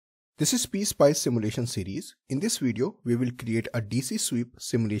This is PSpice Simulation series. In this video, we will create a DC sweep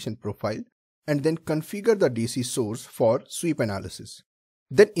simulation profile and then configure the DC source for sweep analysis.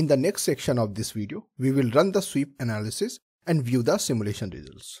 Then in the next section of this video, we will run the sweep analysis and view the simulation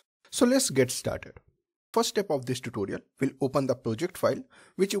results. So let's get started. First step of this tutorial, we'll open the project file,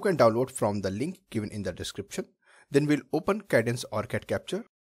 which you can download from the link given in the description. Then we'll open Cadence OrCAD Capture.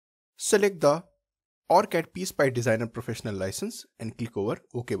 Select the OrCAD PSpice Designer Professional license and click over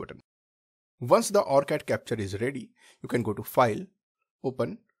OK button. Once the OrCAD Capture is ready, you can go to File,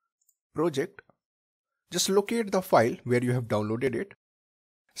 Open, Project. Just locate the file where you have downloaded it.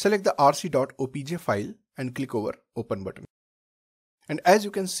 Select the rc.opj file and click over Open button. And as you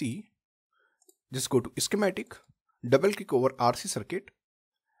can see, just go to Schematic, double click over RC circuit,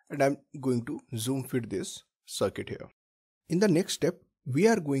 and I'm going to zoom fit this circuit here. In the next step, we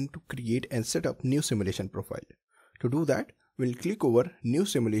are going to create and set up new simulation profile. To do that, we'll click over New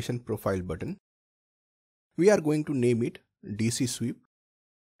Simulation Profile button. We are going to name it DC Sweep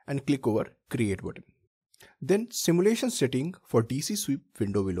and click over Create button. Then Simulation Setting for DC Sweep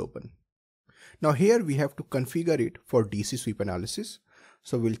window will open. Now here we have to configure it for DC Sweep analysis.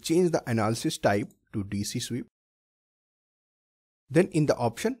 So we'll change the analysis type to DC Sweep. Then in the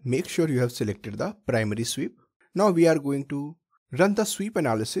option, make sure you have selected the primary sweep. Now we are going to run the sweep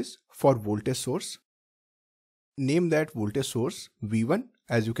analysis for voltage source. Name that voltage source V1.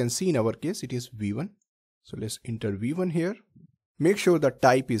 As you can see in our case, it is V1. So let's enter V1 here. Make sure the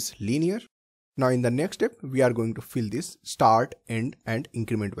type is linear. Now in the next step, we are going to fill this start, end and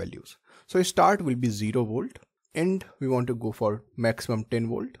increment values. So start will be 0 volt. End we want to go for maximum 10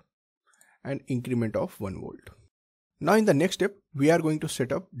 volt and increment of 1 volt. Now in the next step, we are going to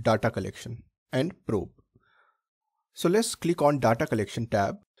set up data collection and probe. So let's click on data collection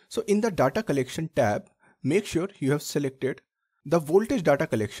tab. So in the data collection tab, make sure you have selected the voltage data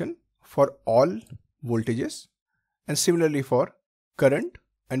collection for all voltages and similarly for current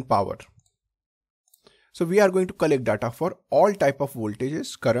and power. So we are going to collect data for all type of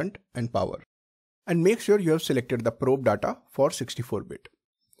voltages, current and power. And make sure you have selected the probe data for 64-bit.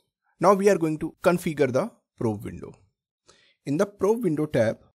 Now we are going to configure the probe window. In the probe window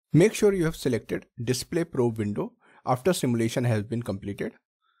tab, make sure you have selected display probe window after simulation has been completed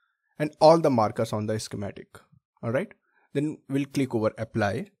and all the markers on the schematic. Alright, then we'll click over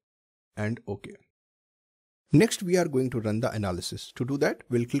apply and OK. Next we are going to run the analysis. To do that,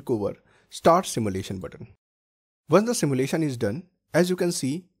 we'll click over start simulation button. Once the simulation is done, as you can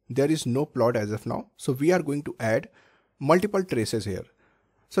see, there is no plot as of now. So we are going to add multiple traces here.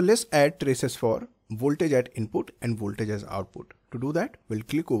 So let's add traces for voltage at input and voltage as output. To do that, we'll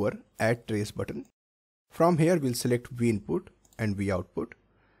click over add trace button. From here, we'll select V input and V output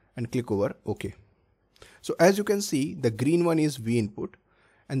and click over OK. So as you can see, the green one is V input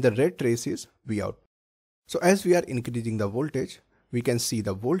and the red trace is V output. So as we are increasing the voltage, we can see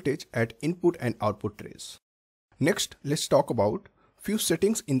the voltage at input and output trace. Next, let's talk about few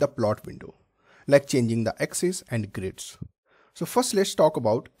settings in the plot window, like changing the axis and grids. So first let's talk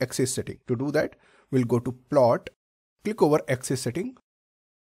about axis setting. To do that, we'll go to plot, click over axis setting.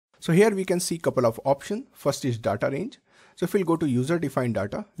 So here we can see couple of options. First is data range. So if we'll go to user defined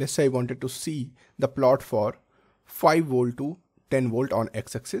data, let's say I wanted to see the plot for 5 volt to 10 volt on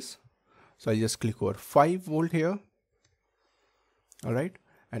x-axis. So I just click over 5 volt here. All right.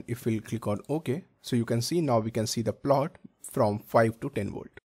 And if we'll click on OK, so you can see now we can see the plot from 5 to 10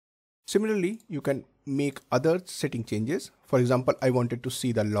 volt. Similarly, you can make other setting changes. For example, I wanted to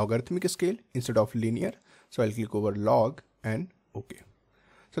see the logarithmic scale instead of linear. So I'll click over log and OK.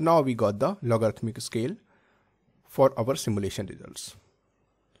 So now we got the logarithmic scale for our simulation results.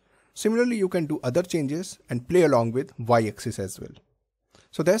 Similarly, you can do other changes and play along with y-axis as well.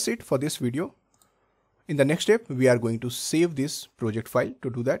 So that's it for this video. In the next step, we are going to save this project file. To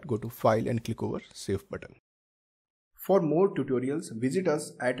do that, go to File and click over Save button. For more tutorials, visit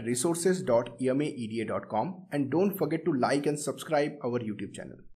us at resources.emaeda.com and don't forget to like and subscribe our YouTube channel.